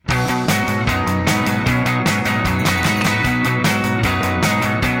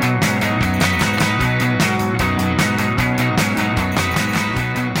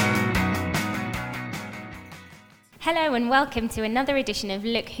welcome to another edition of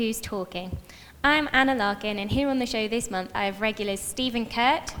Look Who's Talking. I'm Anna Larkin, and here on the show this month I have regulars Stephen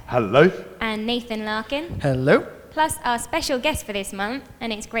Kurt. Hello. And Nathan Larkin. Hello. Plus our special guest for this month,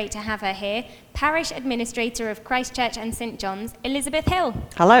 and it's great to have her here, Parish Administrator of Christchurch and St John's, Elizabeth Hill.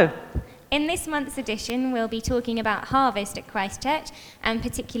 Hello. In this month's edition, we'll be talking about Harvest at Christchurch, and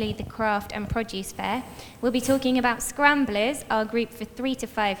particularly the Craft and Produce Fair. We'll be talking about Scramblers, our group for 3 to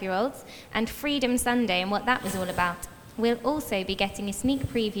 5-year-olds, and Freedom Sunday and what that was all about. We'll also be getting a sneak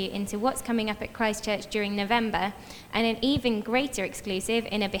preview into what's coming up at Christchurch during November, and an even greater exclusive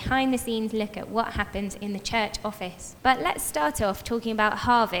in a behind-the-scenes look at what happens in the church office. But let's start off talking about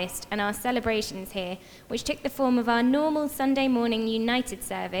Harvest and our celebrations here, which took the form of our normal Sunday morning United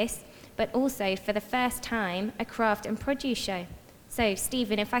service, but also, for the first time, a craft and produce show. So,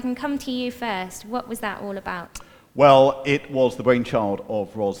 Stephen, if I can come to you first, what was that all about? Well, it was the brainchild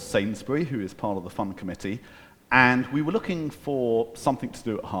of Ros Sainsbury, who is part of the Fund Committee, and we were looking for something to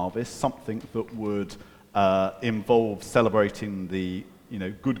do at Harvest, something that would involve celebrating the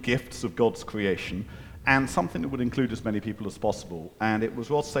good gifts of God's creation, and something that would include as many people as possible. And it was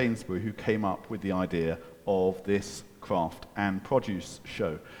Ros Sainsbury who came up with the idea of this craft and produce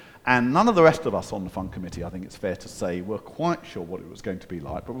show. And none of the rest of us on the Fund Committee, I think it's fair to say, were quite sure what it was going to be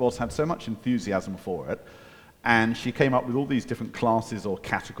like, but Ros had so much enthusiasm for it, and she came up with all these different classes or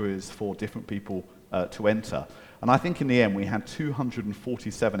categories for different people to enter. And I think in the end we had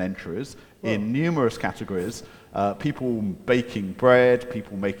 247 entries in numerous categories, people baking bread,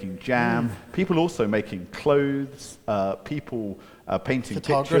 people making jam, people also making clothes, people painting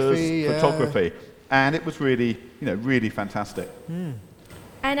Photography, pictures, photography. And it was really, really fantastic.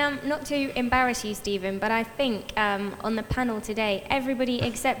 And not to embarrass you, Stephen, but I think on the panel today, everybody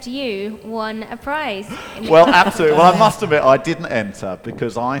except you won a prize. Well, absolutely. Well, I must admit, I didn't enter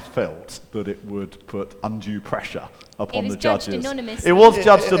because I felt that it would put undue pressure upon the judges. It was judged anonymously. It was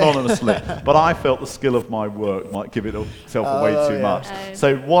judged anonymously, but I felt the skill of my work might give itself away too much.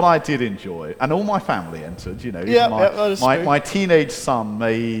 So what I did enjoy, and all my family entered, my teenage son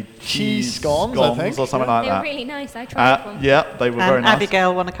made cheese scones I think. or something like They that. were really nice. I tried them. Yeah, they were very nice.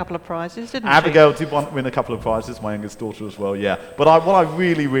 Abigail won a couple of prizes, didn't she? Abigail did win a couple of prizes, my youngest daughter as well, yeah. But what I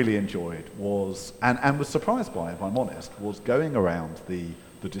really, really enjoyed was, and was surprised by, if I'm honest, was going around the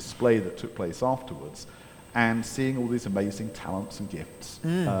display that took place afterwards and seeing all these amazing talents and gifts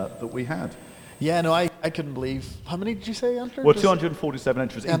that we had. Yeah, no, I couldn't believe. How many did you say entered? Well, 247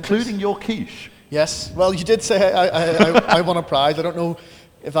 entries, including your quiche. Yes. Well, you did say I won a prize. I don't know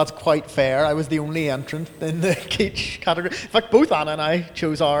if that's quite fair. I was the only entrant in the quiche category. In fact, both Anna and I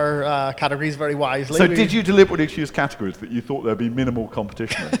chose our categories very wisely. So did you deliberately choose categories that you thought there'd be minimal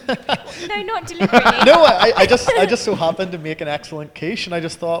competition in? No, not deliberately. No, I just so happened to make an excellent quiche, and I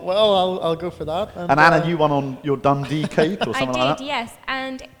just thought, well, I'll go for that. And Anna, you won on your Dundee cake or something like that? I did, yes.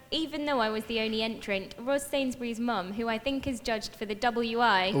 And even though I was the only entrant, Ros Sainsbury's mum, who I think is judged for the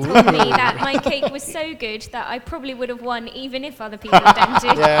WI, told me that my cake was so good that I probably would have won even if other people had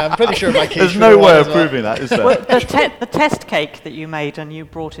entered. Yeah, I'm pretty sure my cake. There's no way of proving that, is there? Well, the test cake that you made and you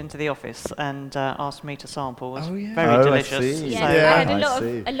brought into the office and asked me to sample was very delicious. I see. Yeah, Yeah. I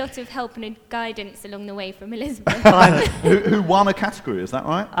had a lot of help and guidance along the way from Elizabeth. Who won a category, is that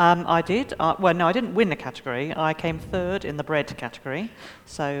right? I did. Well, no, I didn't win the category. I came third in the bread category.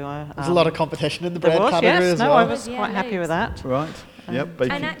 So there's a lot of competition in the there bread was, category yes. as No, well. I was quite happy with that. Right. Yep,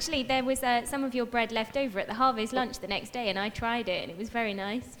 baking. And actually, there was some of your bread left over at the Harvest lunch the next day, and I tried it, and it was very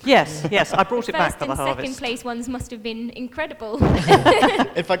nice. Yes, I brought it back for the First and Harvest. second place ones must have been incredible.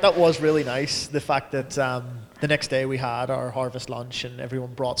 In fact, that was really nice, the fact that the next day we had our Harvest lunch and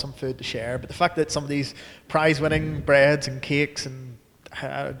everyone brought some food to share. But the fact that some of these prize-winning breads and cakes and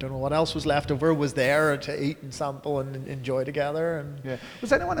I don't know what else was left over was there to eat and sample and enjoy together. And yeah.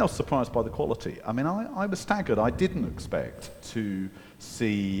 Was anyone else surprised by the quality? I mean, I was staggered. I didn't expect to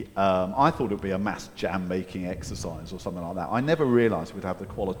see, I thought it would be a mass jam making exercise or something like that. I never realised we'd have the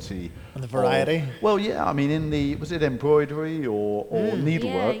quality. And the variety. Well, yeah, I mean, was it embroidery or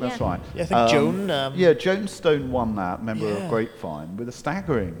needlework? Yeah, That's right. Yeah, I think Joan. Joan Stone won that, member of Grapevine, with a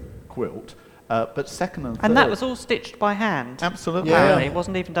staggering quilt. But second and third. And that was all stitched by hand. Absolutely. Apparently. It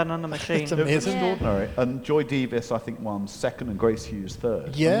wasn't even done on a machine. It's amazing. It was extraordinary. And Joy Davis, I think, won second and Grace Hughes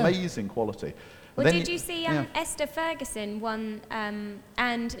third. Yeah. Amazing quality. Well, then did you see Esther Ferguson won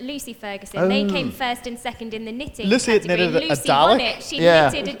and Lucy Ferguson? Oh. They came first and second in the knitting Lucy had category. knitted a Lucy won Dalek. it. She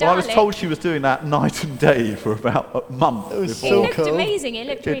knitted a Dalek. Well, I was told she was doing that night and day for about a month. It was before. so It looked cool. amazing. It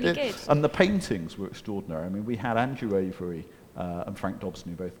looked really good. And the paintings were extraordinary. I mean, we had Andrew Avery and Frank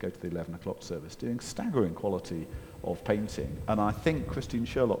Dobson, who both go to the 11 o'clock service, doing staggering quality of painting. And I think Christine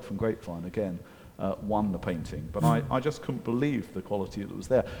Sherlock from Grapevine, again, won the painting, but I just couldn't believe the quality that was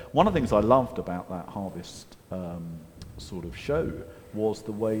there. One of the things I loved about that Harvest sort of show was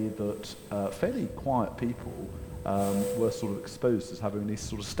the way that fairly quiet people were sort of exposed as having these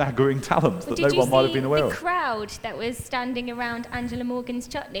sort of staggering talents that no one might have been aware of. Did you see the crowd that was standing around Angela Morgan's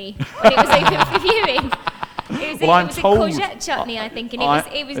chutney when it was open for viewing? It was a courgette chutney, I think, and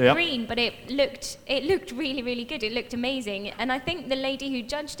it was green, but it looked really, really good. It looked amazing, and I think the lady who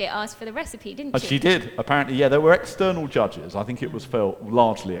judged it asked for the recipe, didn't she? She did, apparently. Yeah, there were external judges. I think it was felt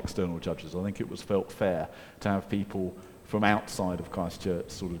largely external judges. I think it was felt fair to have people from outside of Christchurch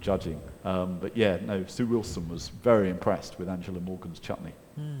sort of judging. But yeah, no, Sue Wilson was very impressed with Angela Morgan's chutney.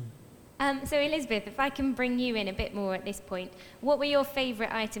 So Elizabeth, if I can bring you in a bit more at this point, what were your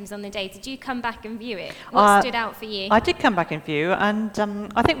favourite items on the day? Did you come back and view it? What stood out for you? I did come back and view, and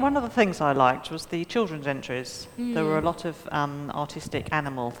I think one of the things I liked was the children's entries. There were a lot of artistic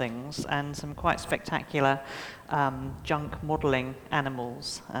animal things and some quite spectacular junk modelling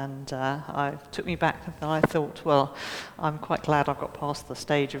animals, and it took me back, and I thought, well, I'm quite glad I've got past the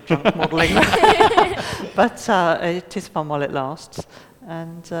stage of junk modelling, but it is fun while it lasts.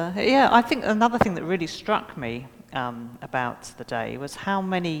 And yeah, I think another thing that really struck me about the day was how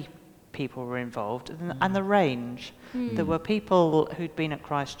many people were involved and the range. There were people who'd been at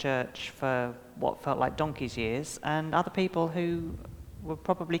Christchurch for what felt like donkey's years, and other people who were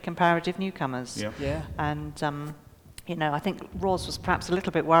probably comparative newcomers. Yeah. And you know, I think Roz was perhaps a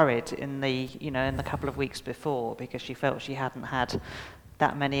little bit worried in the couple of weeks before, because she felt she hadn't had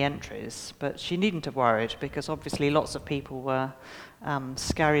that many entries, but she needn't have worried, because obviously lots of people were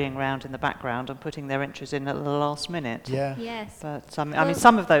scurrying around in the background and putting their entries in at the last minute. Yeah. Yes. But I mean,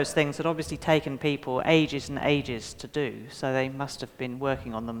 some of those things had obviously taken people ages and ages to do, so they must have been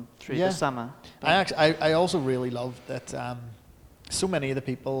working on them through the summer. I also really loved that so many of the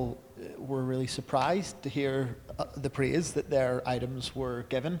people were really surprised to hear the praise that their items were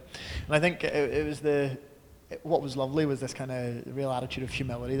given, and I think it was what was lovely was this kind of real attitude of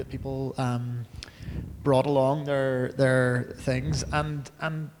humility that people brought along their things and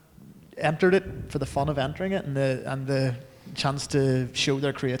entered it for the fun of entering it and the chance to show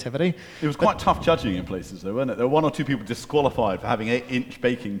their creativity. It was quite tough judging in places though, wasn't it? There were one or two people disqualified for having 8-inch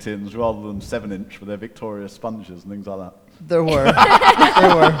baking tins rather than 7-inch for their Victoria sponges and things like that. There were.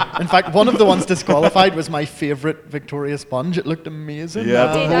 There were. In fact, one of the ones disqualified was my favourite Victoria sponge. It looked amazing.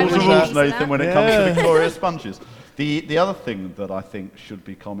 Yeah, rules are rules, Nathan, when it comes to Victoria sponges. The other thing that I think should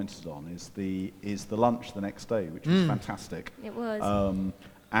be commented on is the lunch the next day, which was fantastic. It was.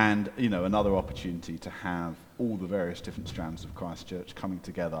 And, you know, another opportunity to have all the various different strands of Christchurch coming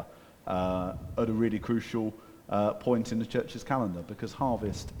together at a really crucial point in the church's calendar, because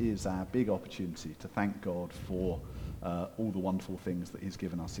Harvest is our big opportunity to thank God for all the wonderful things that he's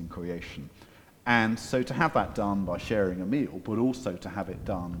given us in creation. And so to have that done by sharing a meal, but also to have it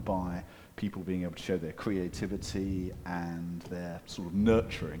done by people being able to show their creativity and their sort of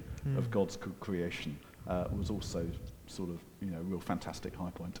nurturing of God's creation was also sort of, you know, a real fantastic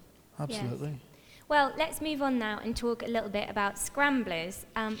high point. Absolutely. Yes. Well, let's move on now and talk a little bit about Scramblers.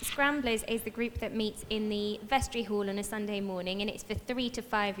 Scramblers is the group that meets in the vestry hall on a Sunday morning, and it's for 3 to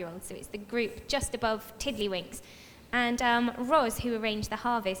 5-year-olds, so it's the group just above Tiddlywinks. And Roz, who arranged the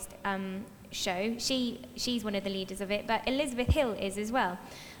Harvest show, she's one of the leaders of it, but Elizabeth Hill is as well.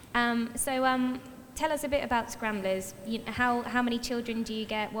 So tell us a bit about Scramblers. How many children do you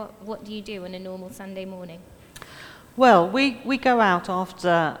get? What do you do on a normal Sunday morning? Well, we go out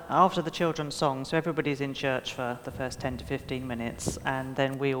after the children's song, so everybody's in church for the first 10 to 15 minutes, and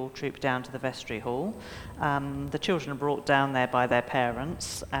then we all troop down to the vestry hall. The children are brought down there by their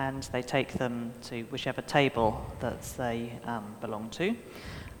parents, and they take them to whichever table that they belong to,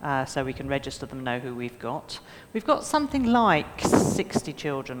 so we can register them, know who we've got. We've got something like 60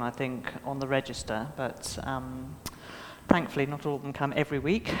 children, I think, on the register, but thankfully, not all of them come every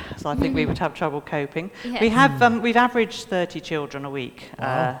week, so I think we would have trouble coping. Yes. We've averaged 30 children a week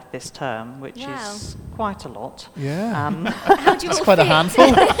this term, which is quite a lot. Yeah, that's quite a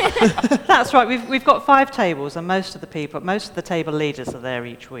handful. That's right. We've got 5 tables, and most of the table leaders are there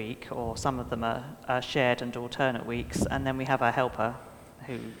each week, or some of them are shared and alternate weeks, and then we have a helper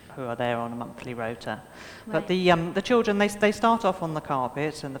who are there on a monthly rota. Right. But the children, they start off on the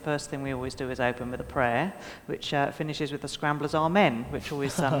carpet, and the first thing we always do is open with a prayer, which finishes with the Scramblers Amen, which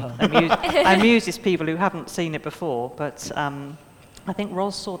always amuses people who haven't seen it before. But I think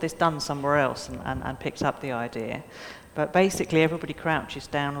Roz saw this done somewhere else and picked up the idea. But basically everybody crouches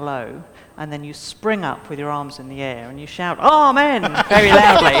down low, and then you spring up with your arms in the air and you shout, Amen, very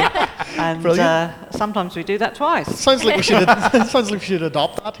loudly. And sometimes we do that twice. Sounds like we should. Sounds like we should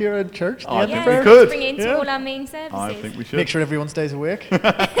adopt that here in church. I The think Edinburgh. we could. Bring it into all our main services. I think we should. Make sure everyone stays awake.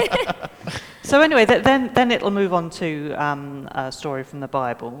 So anyway, then it'll move on to a story from the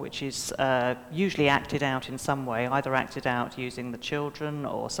Bible, which is usually acted out in some way, either acted out using the children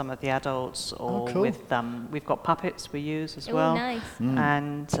or some of the adults, or cool. with we've got puppets we use as Oh, well. nice.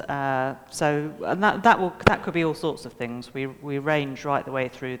 And that could be all sorts of things. We range right the way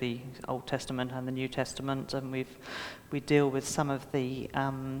through the Old Testament and the New Testament, and we deal with some of the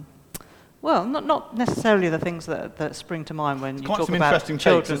well, not necessarily the things that spring to mind when you Quite talk some about interesting takes,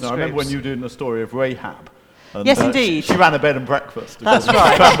 children's isn't there? I remember when groups. you were doing the story of Rahab. And, Yes, indeed. She ran a bed and breakfast. That's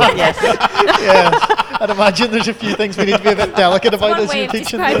right. Yes. Yeah, I'd imagine there's a few things we need to be a bit delicate about One as way you're of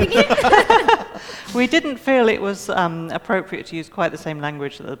teaching. describing it. We didn't feel it was appropriate to use quite the same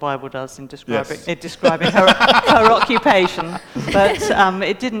language that the Bible does in describing Yes. describing her occupation, but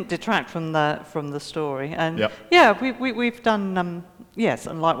it didn't detract from the story. And Yep. yeah, we've done yes,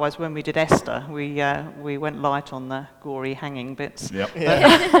 and likewise when we did Esther, we went light on the gory hanging bits. Yep.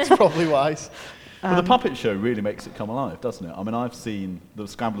 Yeah, that's probably wise. Well, the puppet show really makes it come alive, doesn't it? I mean, I've seen the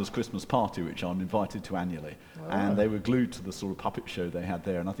Scramblers Christmas party, which I'm invited to annually, and they were glued to the sort of puppet show they had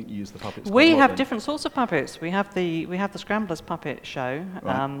there, and I think you used the puppets quite We a lot have then. different sorts of puppets. We have the Scramblers puppet show.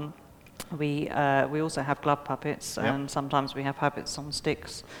 Right. We also have glove puppets, Yep. and sometimes we have puppets on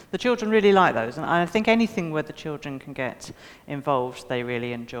sticks. The children really like those, and I think anything where the children can get involved, they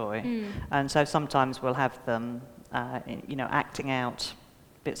really enjoy. And so sometimes we'll have them, acting out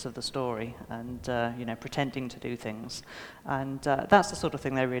bits of the story and pretending to do things, and that's the sort of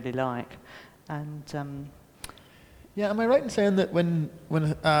thing they really like. And Yeah, am I right in saying that when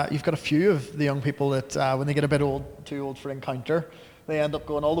you've got a few of the young people that when they get a bit too old for Encounter, they end up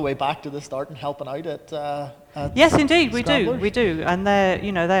going all the way back to the start and helping out at yes, indeed, we Scramblers? do, and they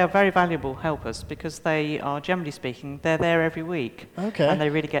are very valuable helpers because they are, generally speaking, they're there every week, Okay. and they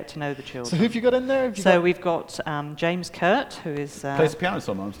really get to know the So children. who have you got in there? Have you So got- we've got James Kurt, who is Plays the piano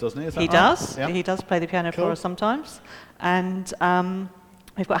sometimes, doesn't he? Is that he right? does Yeah. he does play the piano Cool. for us sometimes, and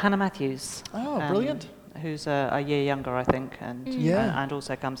we've got Hannah Matthews. Oh, brilliant. Who's a year younger, I think, and Yeah. and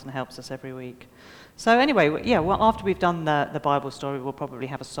also comes and helps us every week. So anyway, well, after we've done the Bible story, we'll probably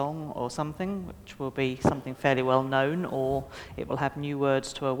have a song or something, which will be something fairly well known, or it will have new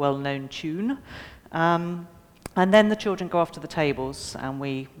words to a well-known tune. And then the children go off to the tables, and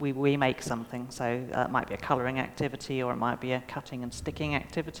we make something. So it might be a colouring activity, or it might be a cutting and sticking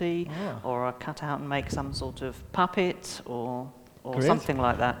activity, or a cut out and make some sort of puppet, or Great. something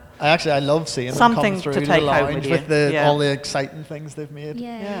like that. I love seeing Something them come to through take the home lounge with with you. all the exciting things they've made.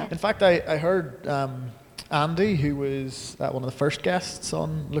 Yeah. In fact, I heard Andy, who was one of the first guests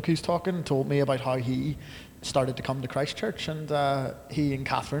on Look Who's Talking, told me about how he started to come to Christchurch, and he and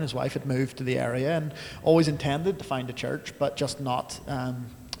Catherine, his wife, had moved to the area and always intended to find a church, but just not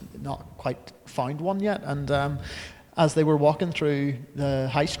quite found one yet. And as they were walking through the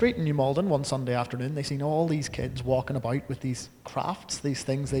high street in New Malden one Sunday afternoon, they seen all these kids walking about with these crafts, these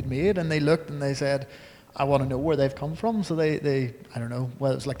things they'd made, and they looked and they said, I want to know where they've come from. So they I don't know,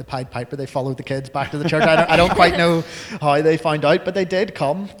 well, it was like the Pied Piper, they followed the kids back to the church. I don't quite know how they found out, but they did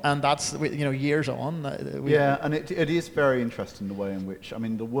come, and that's, years on. Yeah, and it is very interesting the way in which, I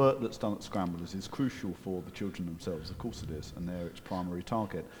mean, the work that's done at Scramblers is crucial for the children themselves, of course it is, and they're its primary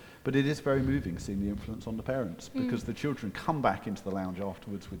target. But it is very moving seeing the influence on the parents, because the children come back into the lounge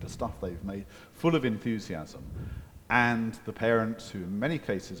afterwards with the stuff they've made, full of enthusiasm. And the parents, who in many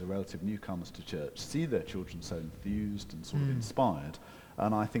cases are relative newcomers to church, see their children so enthused and sort of inspired.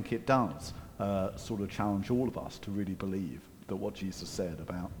 And I think it does sort of challenge all of us to really believe that what Jesus said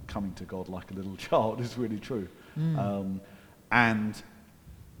about coming to God like a little child is really true. And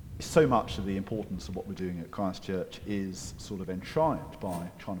so much of the importance of what we're doing at Christchurch is sort of enshrined by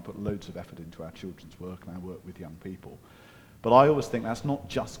trying to put loads of effort into our children's work and our work with young people. But I always think that's not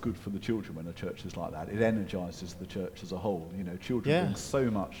just good for the children when a church is like that. It energizes the church as a whole. Children bring so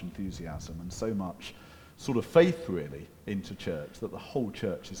much enthusiasm and so much sort of faith, really, into church that the whole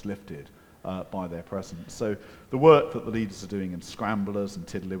church is lifted by their presence. So the work that the leaders are doing in Scramblers and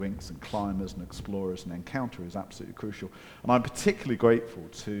Tiddlywinks and Climbers and Explorers and Encounter is absolutely crucial. And I'm particularly grateful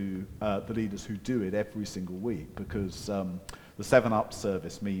to the leaders who do it every single week, because the 7-Up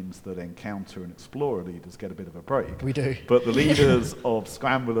service means that Encounter and Explorer leaders get a bit of a break. We do. But the leaders of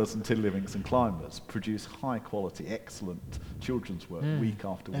Scramblers and Tiddlywinks and Climbers produce high-quality, excellent children's work week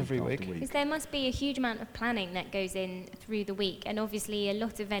after week Every after week. week. Because there must be a huge amount of planning that goes in through the week, and obviously a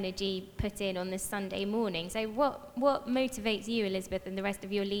lot of energy put in on this Sunday morning. So what motivates you, Elizabeth, and the rest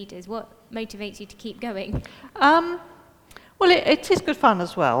of your leaders? What motivates you to keep going? Well, it is good fun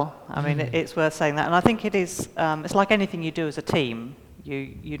as well. I mean, it's worth saying that, and I think it is. It's like anything you do as a team.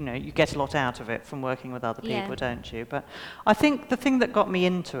 You know, you get a lot out of it from working with other people, don't you? But I think the thing that got me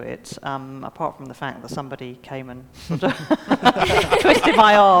into it, apart from the fact that somebody came and sort of twisted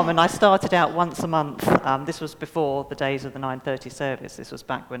my arm, and I started out once a month. This was before the days of the 9:30 service. This was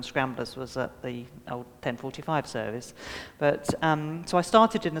back when Scramblers was at the old 10:45 service. But so I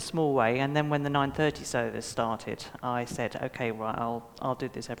started in a small way, and then when the 9:30 service started, I said, okay, right, I'll do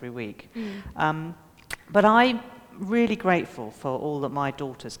this every week. But I'm really grateful for all that my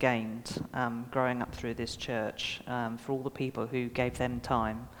daughters gained growing up through this church, for all the people who gave them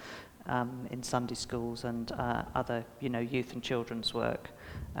time in Sunday schools and other, youth and children's work.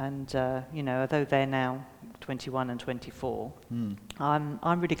 And, although they're now 21 and 24, I'm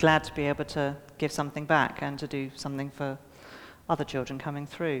really glad to be able to give something back and to do something for other children coming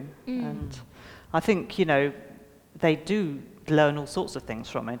through. And I think, they do learn all sorts of things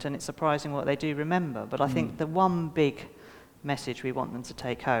from it, and it's surprising what they do remember. But I think the one big message we want them to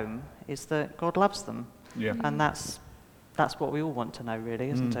take home is that God loves them. Yeah. And that's what we all want to know, really,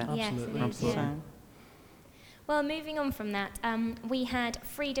 isn't it? Absolutely. Yes, it is, yeah. Well, moving on from that, we had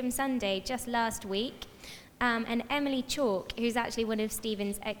Freedom Sunday just last week, and Emily Chalk, who's actually one of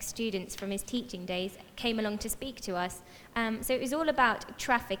Stephen's ex-students from his teaching days, came along to speak to us. So it was all about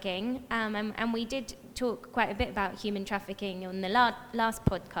trafficking, and we did talk quite a bit about human trafficking on the last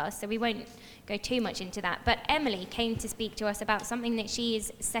podcast, so we won't go too much into that. But Emily came to speak to us about something that she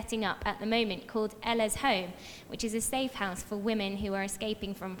is setting up at the moment called Ella's Home, which is a safe house for women who are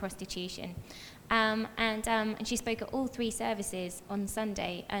escaping from prostitution. And she spoke at all 3 services on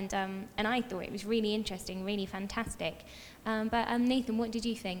Sunday, and I thought it was really interesting, really fantastic. But Nathan, what did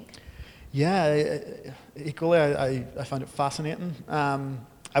you think? Yeah, equally, I found it fascinating.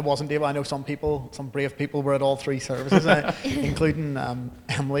 I wasn't able. I know some brave people were at all 3 services, including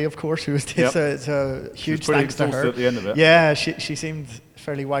Emily, of course, who was there. So huge thanks to her. At the end of it. Yeah, she seemed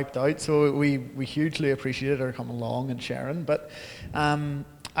fairly wiped out. So we hugely appreciated her coming along and sharing. But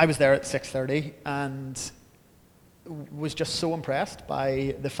I was there at 6:30 and was just so impressed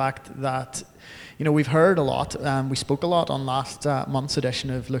by the fact that, we've heard a lot, we spoke a lot on last month's edition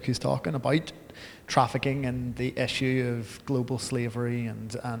of Look Who's Talking about trafficking and the issue of global slavery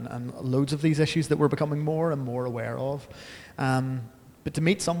and loads of these issues that we're becoming more and more aware of. But to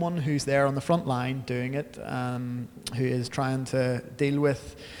meet someone who's there on the front line doing it, who is trying to deal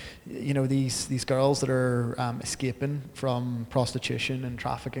with these girls that are escaping from prostitution and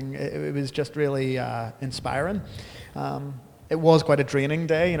trafficking, it was just really inspiring. It was quite a draining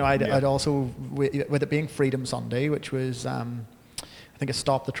day. I'd also, with it being Freedom Sunday, which was I think a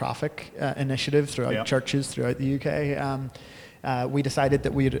Stop the Traffic initiative throughout churches throughout the UK. We decided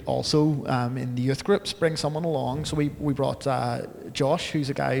that we'd also, in the youth groups, bring someone along. So we brought Josh, who's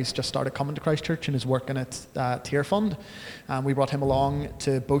a guy who's just started coming to Christchurch and is working at Tier Fund. We brought him along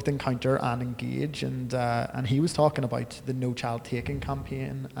to both encounter and engage, and he was talking about the No Child Taking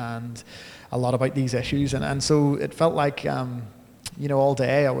campaign and a lot about these issues. And so it felt like, all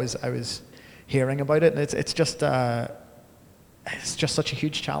day I was hearing about it, and it's just such a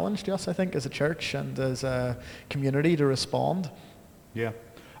huge challenge to us, I think, as a church and as a community to respond. Yeah.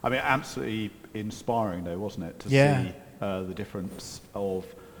 I mean, absolutely inspiring, though, wasn't it, to see the difference of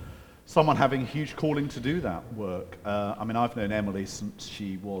someone having a huge calling to do that work. I mean, I've known Emily since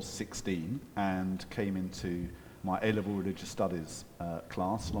she was 16 and came into my A-level religious studies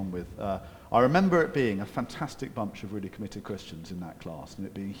class along with... I remember it being a fantastic bunch of really committed Christians in that class, and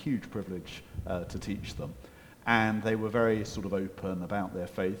it being a huge privilege to teach them. And they were very sort of open about their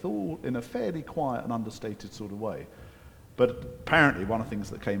faith, all in a fairly quiet and understated sort of way. But apparently one of the things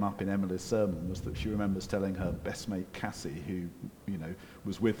that came up in Emily's sermon was that she remembers telling her best mate Cassie, who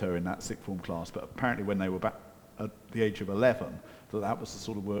was with her in that sixth form class, but apparently when they were back at the age of 11, that was the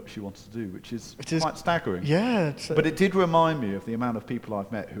sort of work she wanted to do, which is quite staggering. Yeah. But it did remind me of the amount of people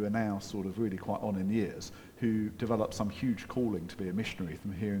I've met who are now sort of really quite on in years, who developed some huge calling to be a missionary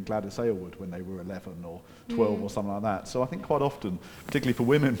from here in Gladys Aylward when they were 11 or 12 or something like that. So I think quite often, particularly for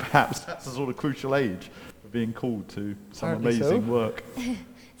women perhaps, that's the sort of crucial age of being called to some amazing work.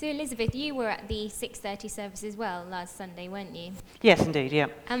 So Elizabeth, you were at the 6:30 service as well last Sunday, weren't you? Yes, indeed, yeah.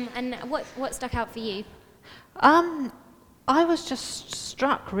 And what stuck out for you? I was just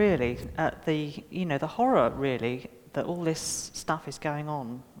struck really at the horror really that all this stuff is going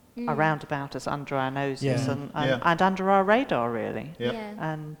on around about us, under our noses and under our radar really. Yeah.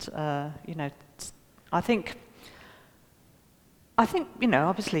 And I think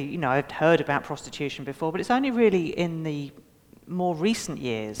obviously I'd heard about prostitution before, but it's only really in the more recent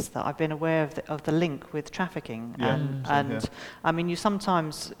years that I've been aware of the link with trafficking. Yeah. And I mean, you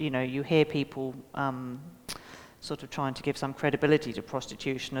sometimes, you hear people sort of trying to give some credibility to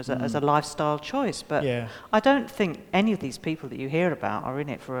prostitution as a lifestyle choice, but I don't think any of these people that you hear about are in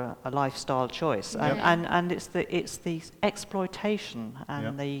it for a lifestyle choice. And it's the exploitation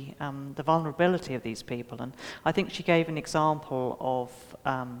and the vulnerability of these people. And I think she gave an example of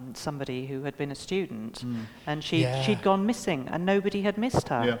somebody who had been a student, and she'd gone missing, and nobody had missed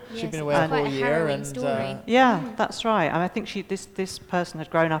her. She'd been away for a year, and that's right. And I think this person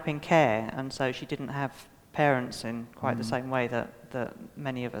had grown up in care, and so she didn't have parents in quite the same way that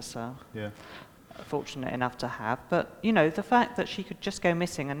many of us are fortunate enough to have. But the fact that she could just go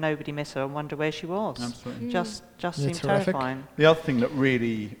missing and nobody miss her and wonder where she was, just seemed terrifying. The other thing that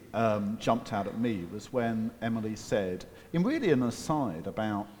really jumped out at me was when Emily said, in really an aside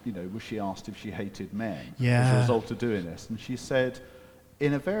about, was she asked if she hated men as a result of doing this, and she said,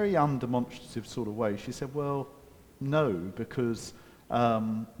 in a very undemonstrative sort of way, she said, well, no, because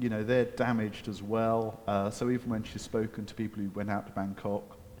they're damaged as well. So even when she's spoken to people who went out to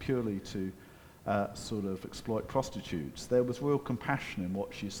Bangkok purely to sort of exploit prostitutes, there was real compassion in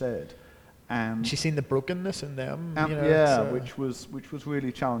what she said. And she's seen the brokenness in them. Which was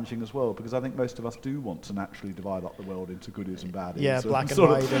really challenging as well, because I think most of us do want to naturally divide up the world into goodies and baddies. Yeah, black and sort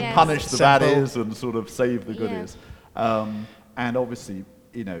white. Of punish the baddies and sort of save the goodies. And obviously,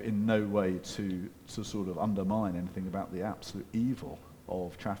 in no way to sort of undermine anything about the absolute evil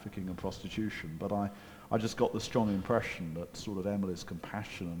of trafficking and prostitution, but I just got the strong impression that sort of Emily's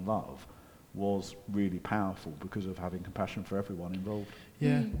compassion and love was really powerful because of having compassion for everyone involved.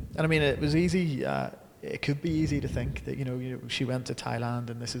 And I mean, it was easy. It could be easy to think that she went to Thailand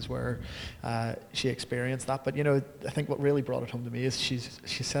and this is where she experienced that. But I think what really brought it home to me is she's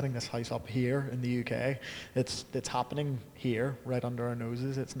setting this house up here in the UK. It's happening here, right under our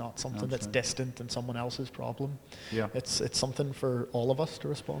noses. It's not something that's distant and someone else's problem. It's something for all of us to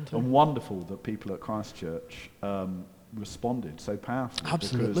respond to. And wonderful that people at Christchurch responded so powerfully.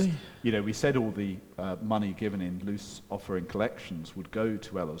 Absolutely. Because, we said all the money given in loose offering collections would go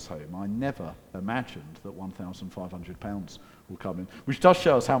to Ella's home. I never imagined that £1,500 will come in, which does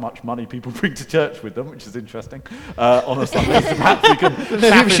show us how much money people bring to church with them, which is interesting. On a Sunday, so perhaps we can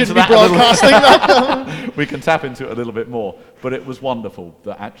tap into that. We can tap into it a little bit more. But it was wonderful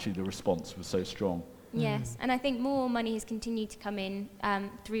that actually the response was so strong. Yes, and I think more money has continued to come in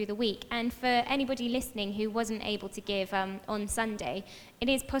through the week. And for anybody listening who wasn't able to give on Sunday, it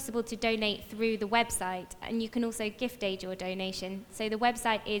is possible to donate through the website, and you can also gift aid your donation. So the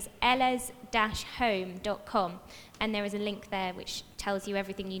website is ellas-home.com, and there is a link there which tells you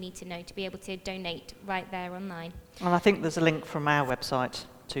everything you need to know to be able to donate right there online. And I think there's a link from our website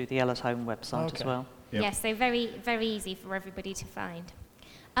to the Ella's Home website as well. Yes, so very, very easy for everybody to find.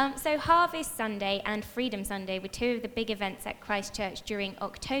 So Harvest Sunday and Freedom Sunday were two of the big events at Christchurch during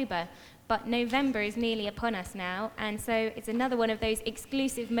October, but November is nearly upon us now, and so it's another one of those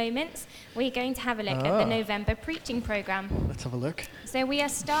exclusive moments. We're going to have a look at the November preaching programme. Let's have a look. So we are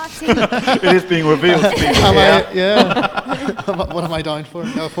starting... It is being revealed to people. What am I down for?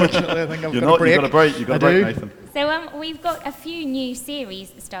 No, fortunately, I think I've got a break. You've got a break, Nathan. So we've got a few new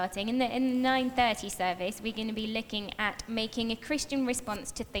series starting. In the 9:30 service, we're going to be looking at making a Christian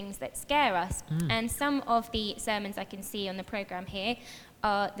response to things that scare us. And some of the sermons I can see on the programme here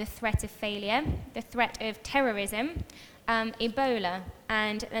are the threat of failure, the threat of terrorism, Ebola,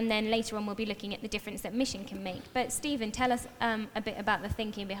 and then later on we'll be looking at the difference that mission can make. But Stephen, tell us a bit about the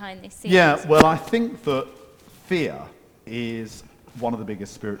thinking behind this series. Yeah, well, I think that fear is one of the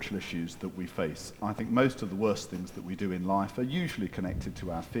biggest spiritual issues that we face. I think most of the worst things that we do in life are usually connected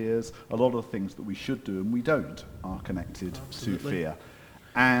to our fears. A lot of the things that we should do and we don't are connected to fear.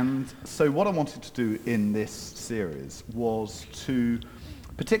 And so what I wanted to do in this series was to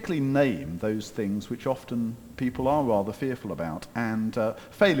particularly name those things which often people are rather fearful about. And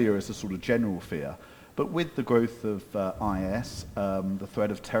failure is a sort of general fear. But with the growth of IS, the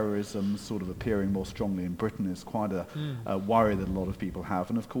threat of terrorism sort of appearing more strongly in Britain is quite a worry that a lot of people have.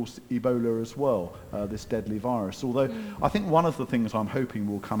 And of course, Ebola as well, this deadly virus. Although I think one of the things I'm hoping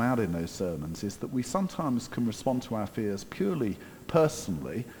will come out in those sermons is that we sometimes can respond to our fears purely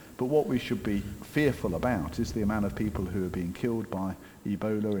personally, but what we should be fearful about is the amount of people who are being killed by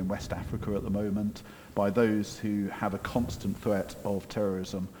Ebola in West Africa at the moment, by those who have a constant threat of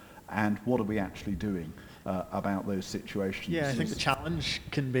terrorism. And what are we actually doing about those situations? Yeah, I think the challenge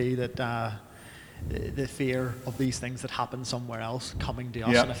can be that the fear of these things that happen somewhere else coming to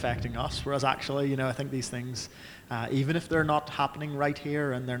us Yeah. and affecting us. Whereas actually, you know, I think these things, even if they're not happening right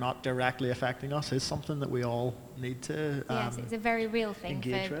here and they're not directly affecting us, is something that we all need to Yes, it's a very real thing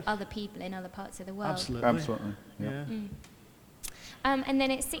engage for with. other people in other parts of the world. Absolutely. Absolutely. Yeah. Yeah. And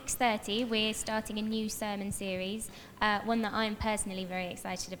then at 6:30, we're starting a new sermon series, one that I'm personally very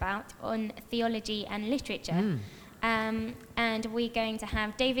excited about, on theology and literature. And we're going to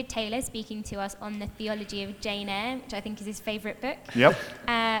have David Taylor speaking to us on the theology of Jane Eyre, which I think is his favourite book. Yep.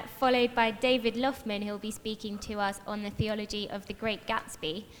 Followed by David Loughman, who'll be speaking to us on the theology of The Great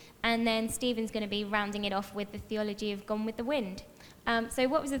Gatsby. And then Stephen's going to be rounding it off with the theology of Gone with the Wind. So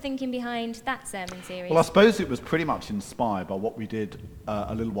what was the thinking behind that sermon series? Well, I suppose it was pretty much inspired by what we did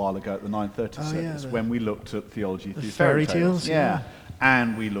a little while ago at the 9:30 service, when we looked at theology through fairy tales. Yeah.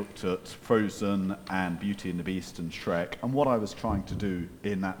 And we looked at Frozen and Beauty and the Beast and Shrek. And what I was trying to do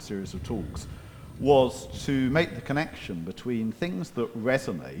in that series of talks was to make the connection between things that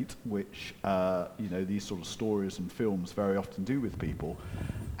resonate, which these sort of stories and films very often do with people,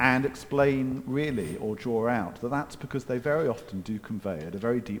 and explain really, or draw out, that that's because they very often do convey at a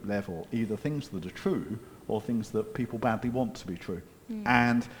very deep level either things that are true or things that people badly want to be true.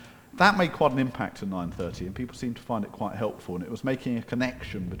 And that made quite an impact at 9:30, and people seemed to find it quite helpful, and it was making a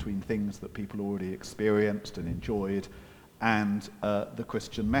connection between things that people already experienced and enjoyed and the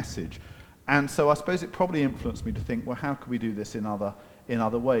Christian message. And so I suppose it probably influenced me to think, well, how could we do this in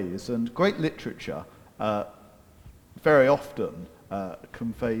other ways? And great literature very often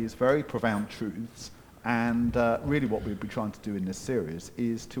conveys very profound truths, and really what we'll be trying to do in this series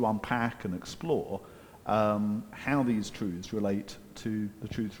is to unpack and explore how these truths relate to the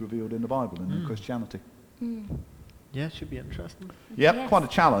truths revealed in the Bible and in Christianity. Yeah, it should be interesting. Yep, Yes. quite a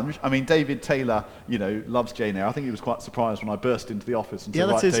challenge. I mean, David Taylor, loves Jane Eyre. I think he was quite surprised when I burst into the office and said,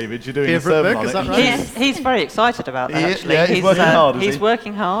 that's right, his David, you're doing a favourite sermon book, on is it. that And right? Yes. He's very excited about that, actually. He's working hard, is He's he?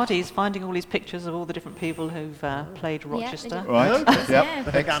 working hard. He's finding all these pictures of all the different people who've played Rochester. Right, Yeah. yep.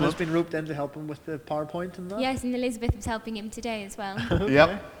 I think Anna's been roped in to help him with the PowerPoint and that. Yes, and Elizabeth was helping him today as well.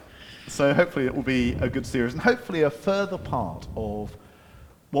 Yep. So hopefully it will be a good series, and hopefully a further part of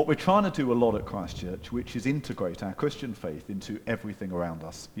what we're trying to do a lot at Christchurch, which is integrate our Christian faith into everything around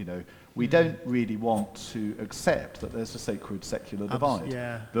us. We don't really want to accept that there's a sacred secular divide.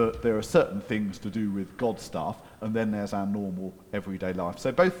 yeah. That there are certain things to do with God stuff, and then there's our normal everyday life.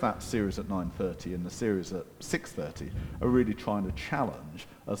 So both that series at 9:30 and the series at 6:30 are really trying to challenge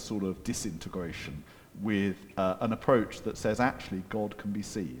a sort of disintegration with an approach that says actually God can be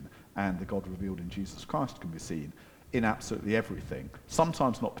seen, and the God revealed in Jesus Christ can be seen in absolutely everything.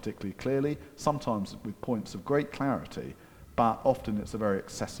 Sometimes not particularly clearly, sometimes with points of great clarity, but often it's a very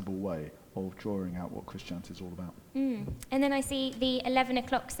accessible way of drawing out what Christianity is all about. And then I see the 11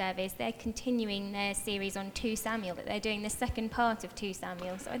 o'clock service, they're continuing their series on 2 Samuel, but they're doing the second part of 2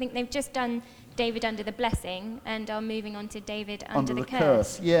 Samuel. So I think they've just done David under the blessing and are moving on to David under the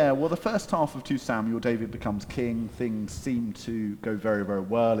curse. Yeah, well, the first half of 2 Samuel, David becomes king. Things seem to go very, very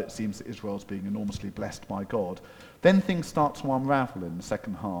well. It seems that Israel's being enormously blessed by God. Then things start to unravel in the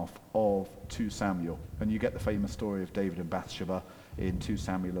second half of 2 Samuel, and you get the famous story of David and Bathsheba in 2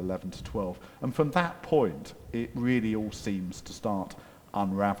 Samuel 11 to 12. And from that point, it really all seems to start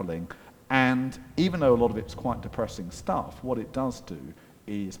unraveling. And even though a lot of it's quite depressing stuff, what it does do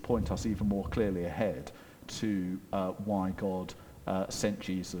is point us even more clearly ahead to why God sent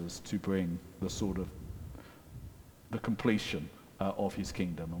Jesus to bring the sort of the completion of his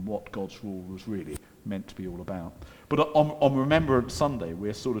kingdom and what God's rule was really meant to be all about. But on Remembrance Sunday,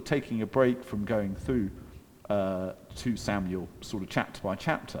 we're sort of taking a break from going through 2 Samuel sort of chapter by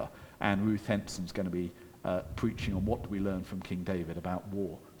chapter, and Ruth Henson's going to be preaching on what do we learn from King David about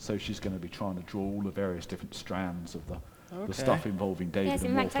war. So she's going to be trying to draw all the various different strands of the stuff involving David Yes,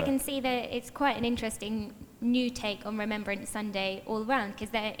 and in fact, warfare. I can see that it's quite an interesting new take on Remembrance Sunday all round, because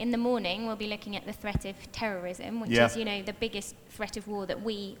in the morning we'll be looking at the threat of terrorism, which is, the biggest threat of war that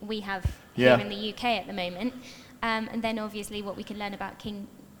we have here in the UK at the moment. And then obviously what we can learn about King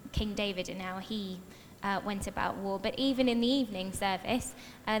David and how he went about war. But even in the evening service,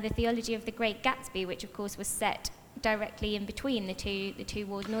 the theology of the Great Gatsby, which of course was set directly in between the two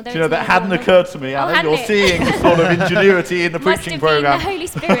wars. And although That hadn't occurred to me, Anna. You're seeing the sort of ingenuity in the preaching programme.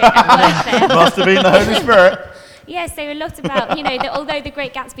 Must have been the Holy Spirit at work there. Must have been the Holy Spirit. Yeah, so a lot about, although The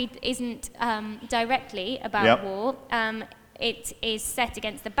Great Gatsby isn't directly about war, it is set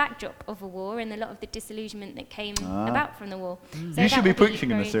against the backdrop of a war and a lot of the disillusionment that came about from the war. So You should be that will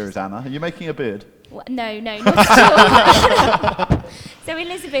preaching in very the series, Anna. Are you making a bid? no, not at all. So So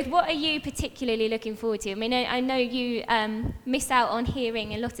Elizabeth, what are you particularly looking forward to? I mean, I know you miss out on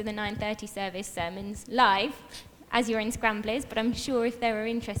hearing a lot of the 9:30 service sermons live, as you're in Scramblers, but I'm sure if there are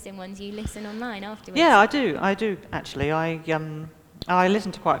interesting ones, you listen online afterwards. Yeah, I do actually. I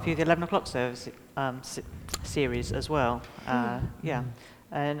listen to quite a few of the 11 o'clock service series as well. Yeah,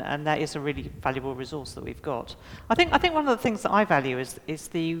 and that is a really valuable resource that we've got. I think one of the things that I value is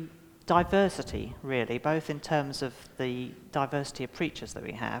the diversity, really, both in terms of the diversity of preachers that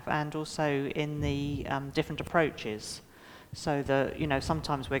we have, and also in the different approaches. So that, you know,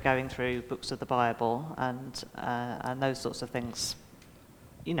 sometimes we're going through books of the Bible, and those sorts of things,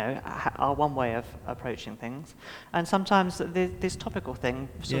 you know, are one way of approaching things. And sometimes this topical thing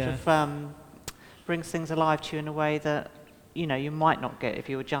sort of brings things alive to you in a way that, you know, you might not get if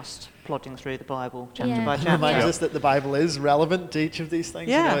you were just plodding through the Bible chapter by It chapter. reminds us that the Bible is relevant to each of these things.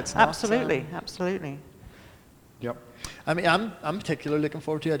 Yeah, you know, it's not, absolutely. Yep. I mean, I'm particularly looking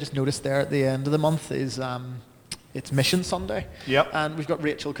forward to. I just noticed there at the end of the month is it's Mission Sunday. Yep. And we've got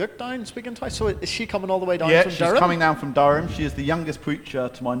Rachel Cook down speaking twice. So is she coming all the way down Yeah, from she's Durham? coming down from Durham. She is the youngest preacher,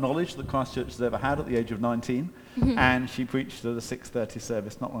 to my knowledge, that Christchurch has ever had at the age of 19. And she preached at a 6:30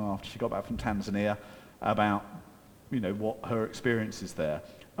 service not long after she got back from Tanzania about, you know, what her experience is there.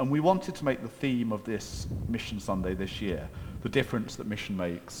 And we wanted to make the theme of this Mission Sunday this year the difference that mission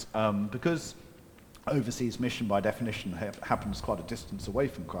makes, because overseas mission by definition happens quite a distance away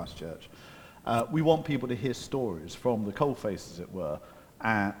from Christchurch. We want people to hear stories from the coalface, as it were,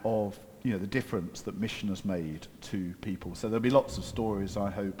 of, you know, the difference that mission has made to people. So there'll be lots of stories, I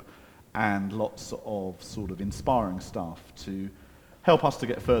hope, and lots of sort of inspiring stuff to help us to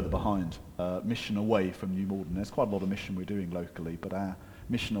get further behind mission away from New Malden. There's quite a lot of mission we're doing locally, but our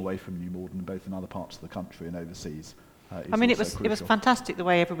mission away from New Malden, both in other parts of the country and overseas, I mean, it also was crucial. fantastic the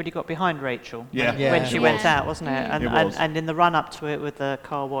way everybody got behind Rachel Yeah. when she went Yeah. out, wasn't it? And, It was. and in the run up to it with the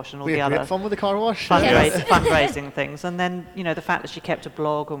car wash and all We the had other great fun with the car wash. fundraising things, and then, you know, the fact that she kept a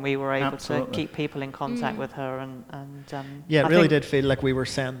blog and we were able Absolutely. to keep people in contact with her, and Yeah, it I really think- did feel like we were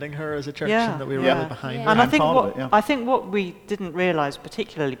sending her as a church Yeah, and that we were yeah. really behind Yeah. her. And I And think part what of it, yeah. I think what we didn't realise,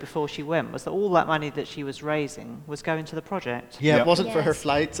 particularly before she went, was that all that money that she was raising was going to the project. Yeah, Yeah. it wasn't for her Yes.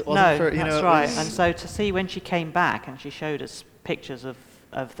 flights. It wasn't No, for, you know, that's it right. was- And so to see when she came back and she showed us pictures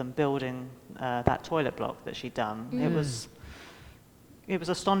of them building that toilet block that she'd done, it was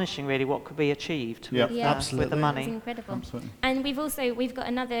astonishing, really, what could be achieved Yeah. with, Yeah. with Absolutely. the It's money. incredible. Absolutely. And we've got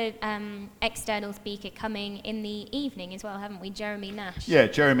another external speaker coming in the evening as well, haven't we? Jeremy Nash. Yeah,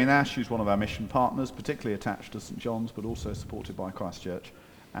 Jeremy Nash, who's one of our mission partners, particularly attached to St John's, but also supported by Christchurch.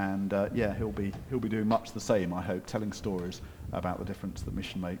 And yeah, he'll be doing much the same, I hope, telling stories about the difference that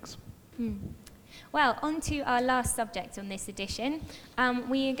mission makes. Well, on to our last subject on this edition.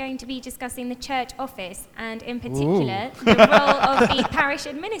 We are going to be discussing the church office, and in particular, the role of the parish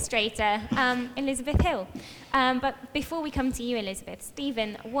administrator, Elizabeth Hill. But before we come to you, Elizabeth,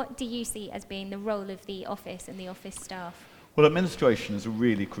 Stephen, what do you see as being the role of the office and the office staff? Well, administration is a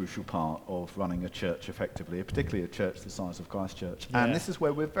really crucial part of running a church effectively, particularly a church the size of Christchurch. Yeah. And this is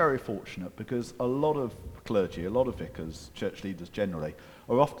where we're very fortunate, because a lot of clergy, a lot of vicars, church leaders generally,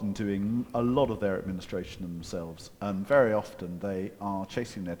 are often doing a lot of their administration themselves. And very often they are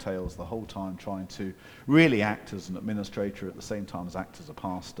chasing their tails the whole time, trying to really act as an administrator at the same time as act as a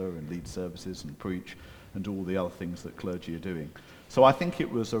pastor and lead services and preach and do all the other things that clergy are doing. So I think it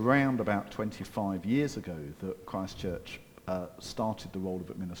was around about 25 years ago that Christchurch started the role of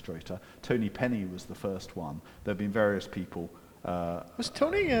administrator. Tony Penny was the first one. There have been various people. Was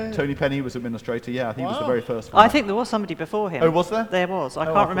Tony? Tony Penny was administrator, yeah, I think he was the Wow. very first one. I think there was somebody before him. Oh, was there? There was. I Oh, I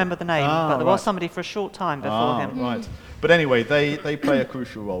can't thought- remember the name, Ah, but there was right. somebody for a short time before him. Right. But anyway, they play a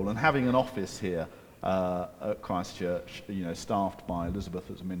crucial role, and having an office here at Christchurch, you know, staffed by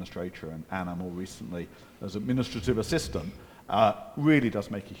Elizabeth as administrator and Anna more recently as administrative assistant, really does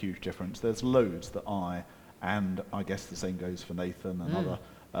make a huge difference. There's loads that and I guess the same goes for Nathan and other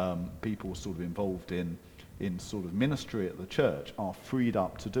people sort of involved in sort of ministry at the church are freed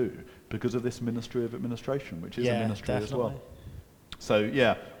up to do because of this ministry of administration, which is a ministry as well. definitely. So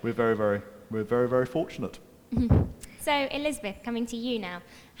yeah, we're very fortunate. So, Elizabeth, coming to you now.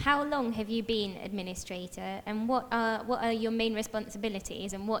 How long have you been administrator, and what are your main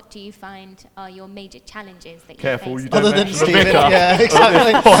responsibilities, and what do you find are your major challenges that Careful, you face? you don't Other than mention the Stephen, vicar yeah,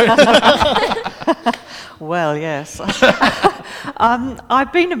 exactly. Well, yes.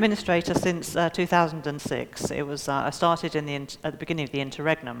 I've been administrator since 2006. It was I started at the beginning of the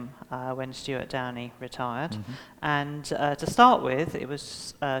interregnum when Stuart Downey retired, and to start with, it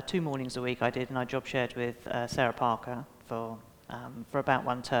was 2 mornings a week I did, and I job shared with Sarah Parker for for about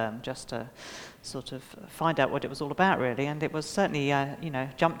one term, just to sort of find out what it was all about, really. And it was certainly,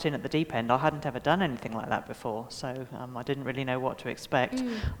 jumped in at the deep end. I hadn't ever done anything like that before, so I didn't really know what to expect.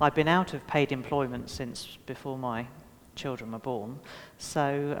 I'd been out of paid employment since before my children were born,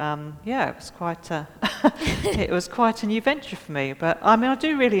 so it was quite it was quite a new venture for me. But I mean, I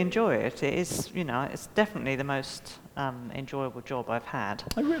do really enjoy it. It is, it's definitely the most enjoyable job I've had.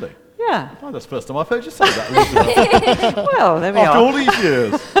 Oh, really? Yeah. Oh, that's the first time I've heard you say that, Elizabeth. Well, there we After are. all these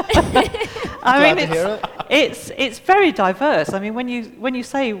years. I mean, to hear it's very diverse. I mean, when you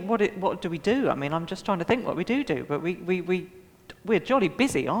say what do we do? I mean, I'm just trying to think what we do, but we're jolly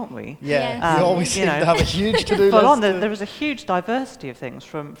busy, aren't we? Yeah, we always seem to have a huge to-do Full list. on, there is a huge diversity of things,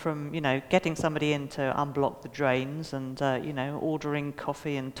 from getting somebody in to unblock the drains and ordering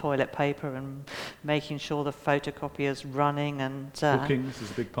coffee and toilet paper and making sure the photocopier's running and Bookings is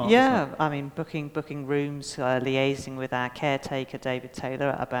a big part. yeah, Isn't it? I mean booking rooms, liaising with our caretaker David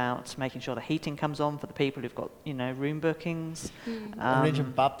Taylor about making sure the heating comes on for the people who've got room bookings.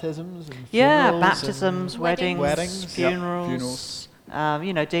 Arranging baptisms and Yeah, funerals baptisms, and weddings, weddings. Yep, funerals. funerals.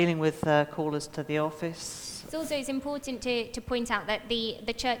 Dealing with callers to the office. It's important to point out that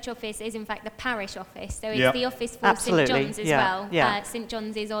the church office is in fact the parish office, so it's Yep. the office for Absolutely, St John's as yeah, well. yeah. St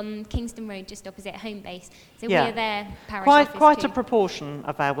John's is on Kingston Road, just opposite home base. So Yeah. we're their parish office Quite too. a proportion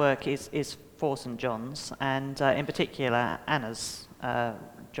of our work is for St John's, and in particular Anna's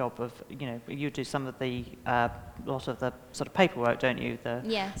job of, you do some of the lot of the sort of paperwork, don't you?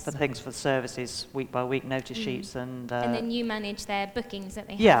 Yes. For the things for the services, week by week notice sheets and then you manage their bookings that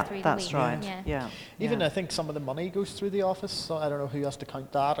they have yeah, through the that's week. right. Yeah. Yeah. Even yeah. I think some of the money goes through the office, so I don't know who has to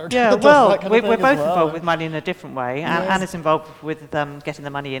count that or Yeah, does well, that kind of we're thing as both well. involved with money in a different way. Yes. Anna's involved with getting the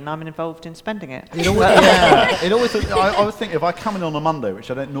money in. I'm involved in spending it. You know what? Yeah. It always. I always think if I come in on a Monday, which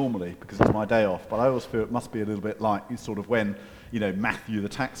I don't normally because it's my day off, but I always feel it must be a little bit like sort of when Matthew the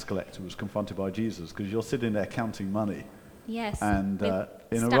tax collector was confronted by Jesus, because you're sitting there counting money. Yes. And with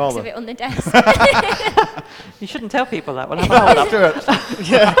in a stacks rather of it on the desk. You shouldn't tell people that. Well, I'm old. Stuart,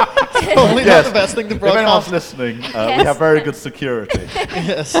 Yeah, probably not the best thing to if anyone's broadcast. listening, we Yes. have very good security.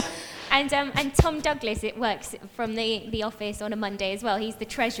 Yes. And Tom Douglas, it works from the office on a Monday as well. He's the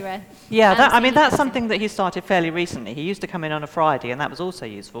treasurer. Yeah, So he that's comes something that he started fairly recently. He used to come in on a Friday, and that was also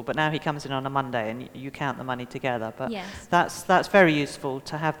useful. But now he comes in on a Monday, and you count the money together. But Yes. that's very useful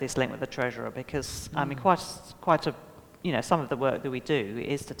to have this link with the treasurer, because I mean, quite a some of the work that we do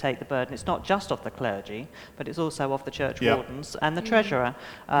is to take the burden. It's not just off the clergy, but it's also off the church Yeah. wardens and the treasurer.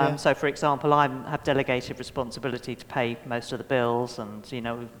 Yeah. So, for example, I have delegated responsibility to pay most of the bills, and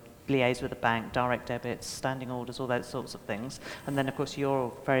liaise with the bank, direct debits, standing orders, all those sorts of things. And then, of course,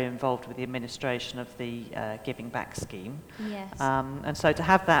 you're very involved with the administration of the Giving Back scheme. Yes. And so to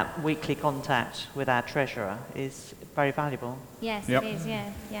have that weekly contact with our treasurer is very valuable. Yes, Yep. it is.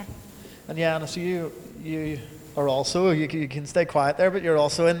 Yeah. And yeah, Anna, so you are also, you can stay quiet there, but you're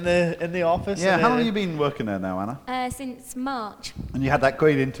also in the office. Yeah, and, how long have you been working there now, Anna? Since March, And you had that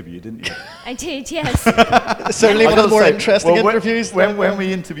great interview, didn't you? I did. Yes. Certainly one of the more interesting when- interviews. When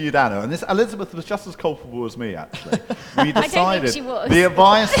we interviewed Anna, and this Elizabeth was just as culpable as me, actually. We think decided she was. the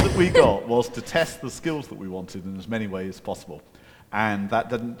advice that we got was to test the skills that we wanted in as many ways as possible. And that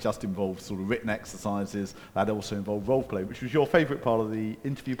didn't just involve sort of written exercises, that also involved role play, which was your favourite part of the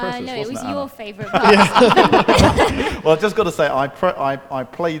interview process, No, it wasn't was it, Anna? your favourite part. Well, I've just got to say, I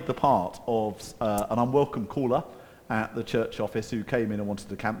played the part of an unwelcome caller at the church office who came in and wanted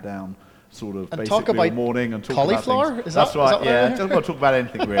to camp down sort of And basically talk about all morning and talk cauliflower? about things. Is That's that- right, is that what I yeah. heard? Just want to talk about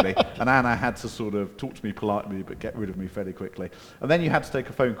anything really. And Anna had to sort of talk to me politely but get rid of me fairly quickly. And then you had to take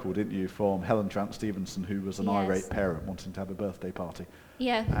a phone call, didn't you, from Helen Trant Stevenson, who was an Yes. irate parent wanting to have a birthday party.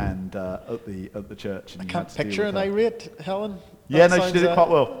 Yeah. And at the church. And I you can't had to deal picture with an her. irate Helen. Yeah, That no, she did sounds, it quite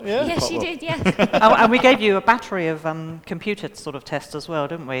well. Yeah. Yes, Quite she well. did. Yes. And we gave you a battery of computer sort of tests as well,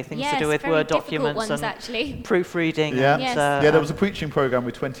 didn't we? Things Yes, to do with very Word difficult documents ones, and actually. proofreading. Yeah. And, Yes. Yeah, there was a preaching program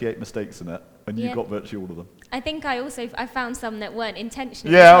with 28 mistakes in it, and you Yeah. got virtually all of them. I think I found some that weren't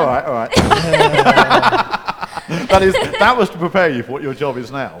intentional. Yeah, as all well. right. that was to prepare you for what your job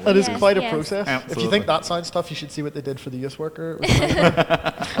is now. That is Yes, quite a yes. process. If Absolutely. you think that sounds tough, you should see what they did for the youth worker. It was amazing.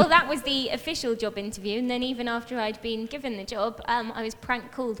 Well, that was the official job interview, and then even after I'd been given the job, I was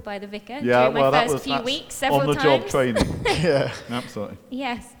prank called by the vicar Yeah, during my well, first few that's weeks, several on the times. job training. Yeah. Absolutely.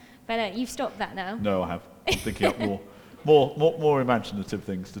 Yes, but you've stopped that now. No, I have. I'm thinking up more imaginative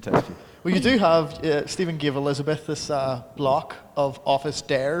things to test you. Well, you do have, Stephen gave Elizabeth this block of office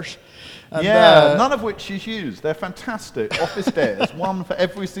dares. And, Yeah, none of which she's used. They're fantastic office dares, one for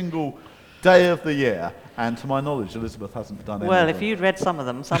every single day of the year. And to my knowledge, Elizabeth hasn't done any Well, of if them. you'd read some of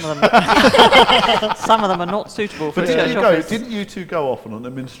them some of them are not suitable for But a church office. didn't you two go off on an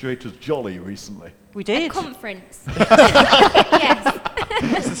administrator's jolly recently? We A did. conference. Yes.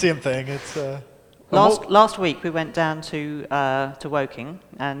 It's the same thing. It's Last week we went down to Woking,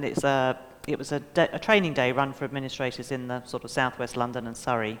 and it was a training day run for administrators in the sort of southwest London and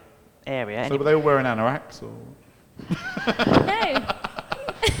Surrey area. So were they all wearing anoraks? Or? No.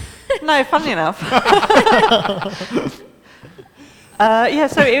 No, funny enough.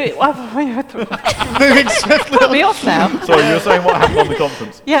 So moving swiftly. put me off now. Sorry, you were saying what happened on the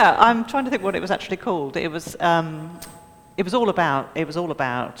conference? Yeah, I'm trying to think what it was actually called. It was all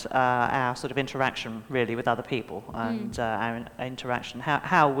about our sort of interaction really with other people and our interaction,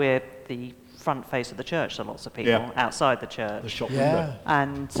 how we're the front face of the church to lots of people outside the church. The shop Yeah.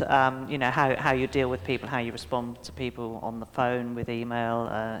 window. And how you deal with people, how you respond to people on the phone, with email,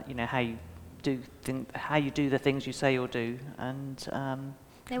 how you do the things you say you'll do, and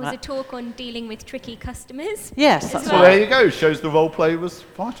There was a talk on dealing with tricky customers. yes, as that's well. Well, there you go. Shows the role play was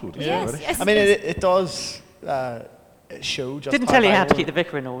vital. Didn't Yes, it, really? yes. I mean, yes. it does show just Didn't how tell you how to vital- keep the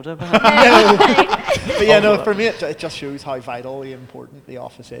vicar in order, but But yeah, no, for me it just shows how vitally important the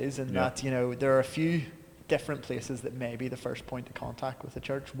office is, and Yeah. that there are a few different places that may be the first point of contact with the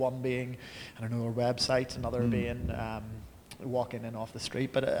church. One being, I don't know, our website, another being walking in off the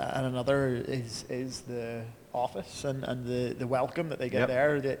street, but and another is the office and the welcome that they get Yep.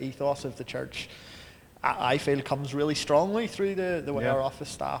 there. The ethos of the church, I feel, comes really strongly through the way Yeah. our office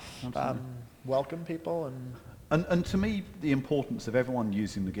staff Absolutely. welcome people And to me, the importance of everyone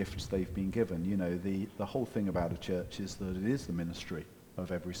using the gifts they've been given, the whole thing about a church is that it is the ministry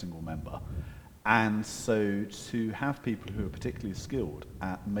of every single member. And so to have people who are particularly skilled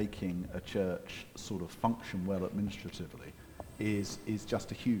at making a church sort of function well administratively is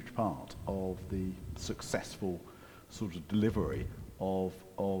just a huge part of the successful sort of delivery of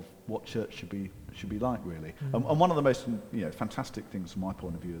what church should be like, really. And one of the most fantastic things from my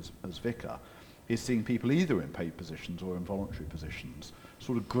point of view as vicar is seeing people either in paid positions or in voluntary positions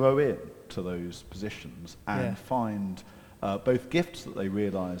sort of grow in to those positions and find both gifts that they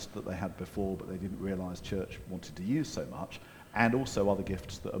realised that they had before but they didn't realise church wanted to use so much, and also other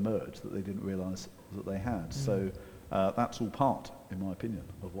gifts that emerged that they didn't realise that they had. So that's all part, in my opinion,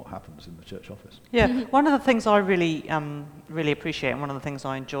 of what happens in the church office. yeah. One of the things I really appreciate, and one of the things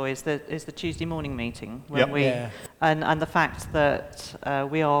I enjoy is the Tuesday morning meeting when Yep. we Yeah. and the fact that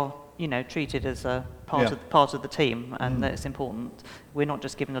we are treated as a part of the team, and that it's important. We're not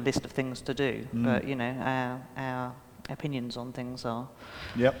just given a list of things to do, but our opinions on things are.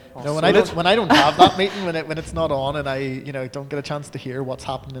 Yep. No, when I don't have that meeting, when it's not on, and I don't get a chance to hear what's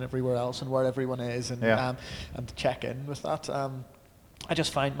happening everywhere else and where everyone is, and to check in with that, I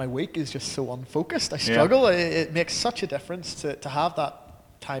just find my week is just so unfocused. I struggle. It makes such a difference to have that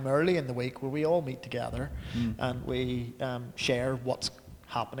time early in the week where we all meet together and we share what's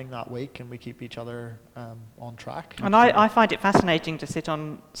happening that week, and we keep each other on track. And I find it fascinating to sit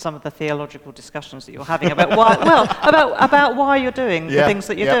on some of the theological discussions that you're having about why you're doing the things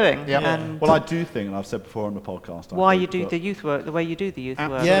that you're doing. Yeah. And Well, I do think, and I've said before on the podcast, why you do the youth work the way you do the youth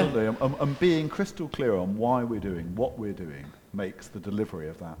work. absolutely, and being crystal clear on why we're doing what we're doing makes the delivery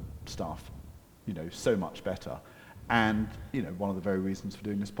of that stuff, so much better. And one of the very reasons for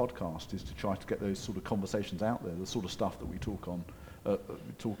doing this podcast is to try to get those sort of conversations out there, the sort of stuff that we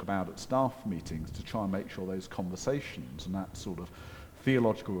talk about at staff meetings, to try and make sure those conversations and that sort of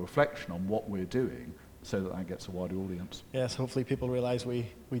theological reflection on what we're doing, so that gets a wider audience. Yes, hopefully people realise we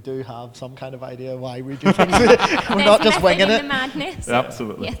do have some kind of idea why we do things. We're not just winging in it. The madness.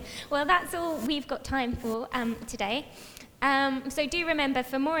 Absolutely. Yes. Well, that's all we've got time for today. So do remember,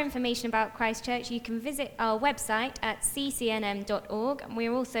 for more information about Christchurch, you can visit our website at ccnm.org. And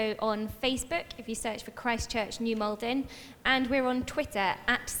we're also on Facebook if you search for Christchurch New Malden, and we're on Twitter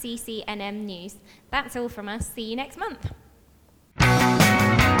at ccnm News. That's all from us. See you next month.